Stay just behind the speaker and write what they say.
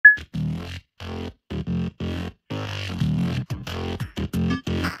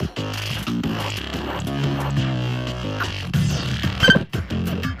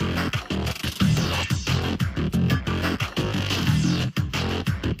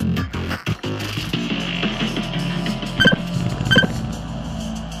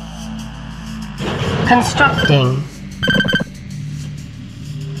Constructing.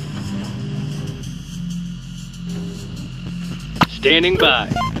 Standing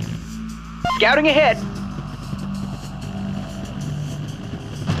by. Scouting ahead.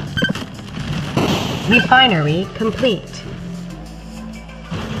 Refinery complete.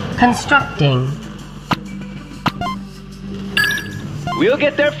 Constructing. We'll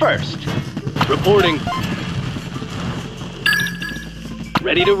get there first. Reporting.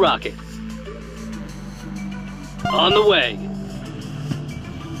 Ready to rock it. On the way.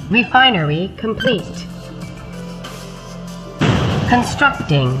 Refinery complete.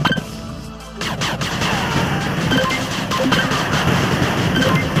 Constructing.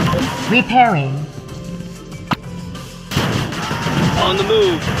 Repairing. On the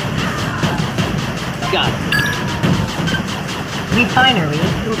move. Got it. Refinery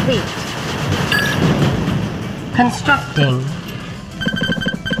complete. Constructing.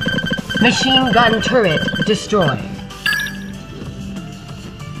 Machine gun turret destroyed.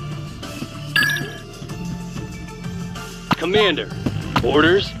 Commander,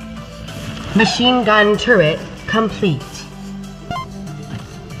 orders? Machine gun turret complete.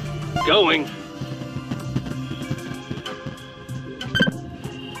 Going.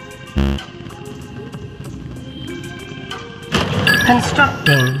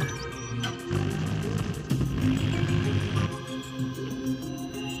 Constructing.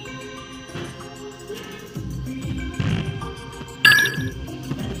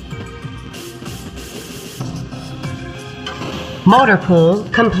 Motor pool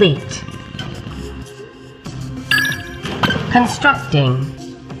complete. Constructing.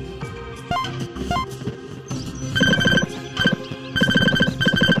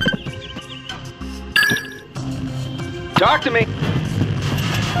 Talk to me.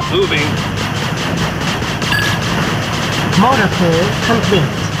 Moving. Motor pool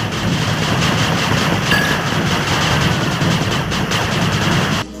complete.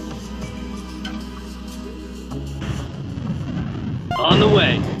 On the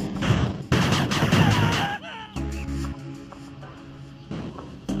way.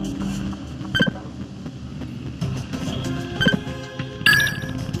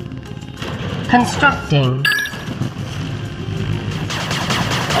 Constructing.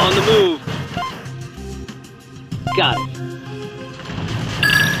 On the move. Got it.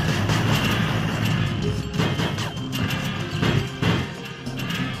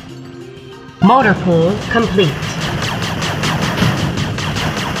 Motor pool complete.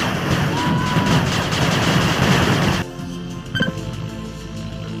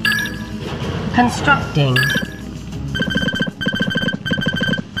 Constructing.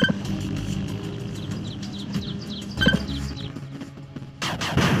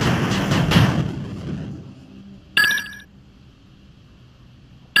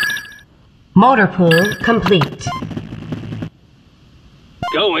 Motor pool complete.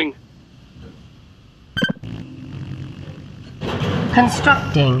 Going.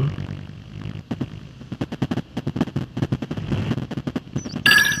 Constructing.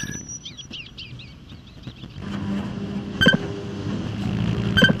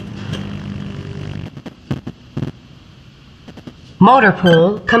 Motor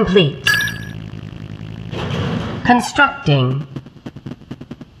pool complete. Constructing.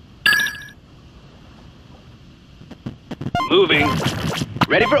 Moving.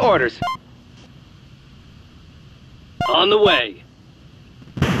 Ready for orders. On the way.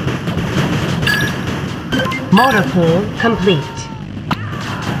 Motor pool complete.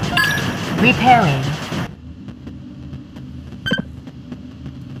 Repairing.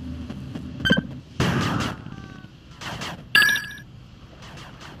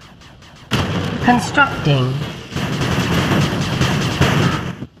 Constructing.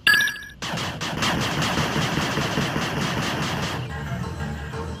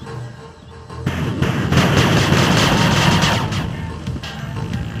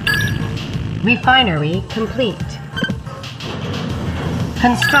 Refinery complete.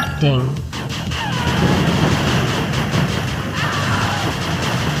 Constructing.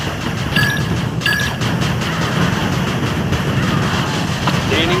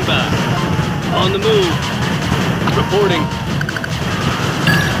 Standing by. On the move. Reporting.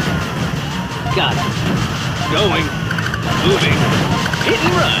 Got it. Going. Moving. Hit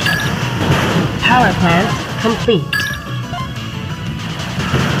and run. Power plant complete.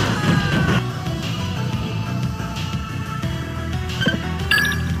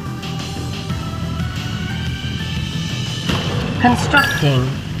 Constructing.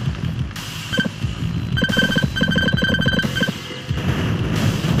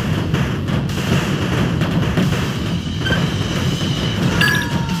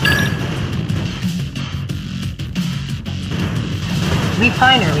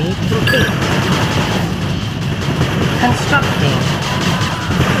 Refinery complete. Constructing.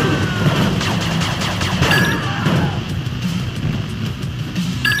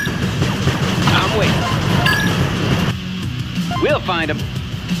 I'm waiting. We'll find him.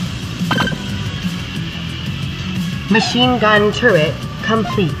 Machine gun turret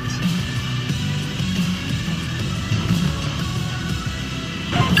complete.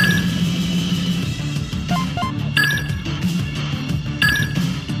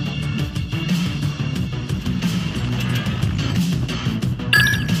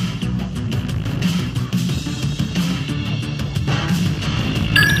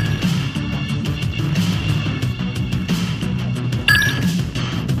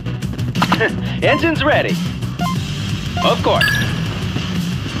 Engine's ready. Of course.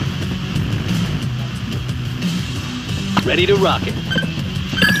 Ready to rock it.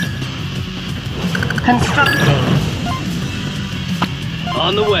 Constructing.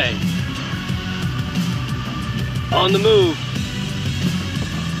 On the way. On the move.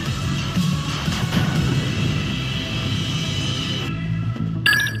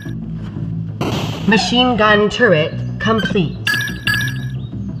 Machine gun turret complete.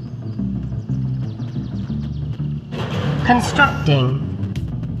 Constructing.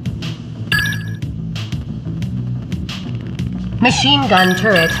 Machine gun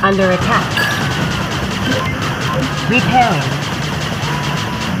turret under attack. Repairing.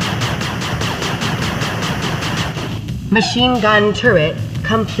 Machine gun turret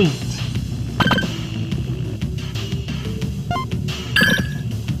complete.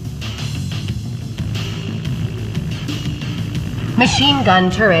 Machine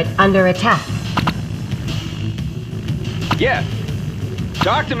gun turret under attack. Yeah.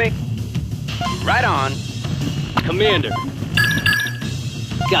 Talk to me. Right on. Commander.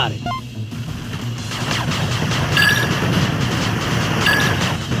 Got it.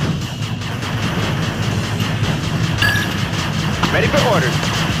 Ready for orders.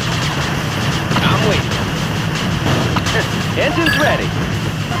 I'm waiting. Engine's ready.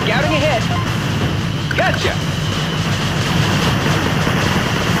 Scouting ahead. Gotcha.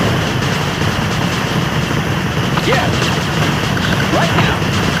 Yeah. Right now.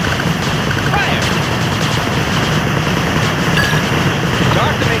 Fire.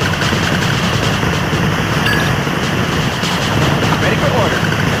 Talk to me. Ready for order.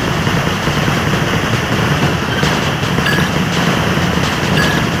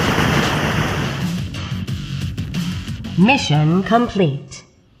 Mission complete.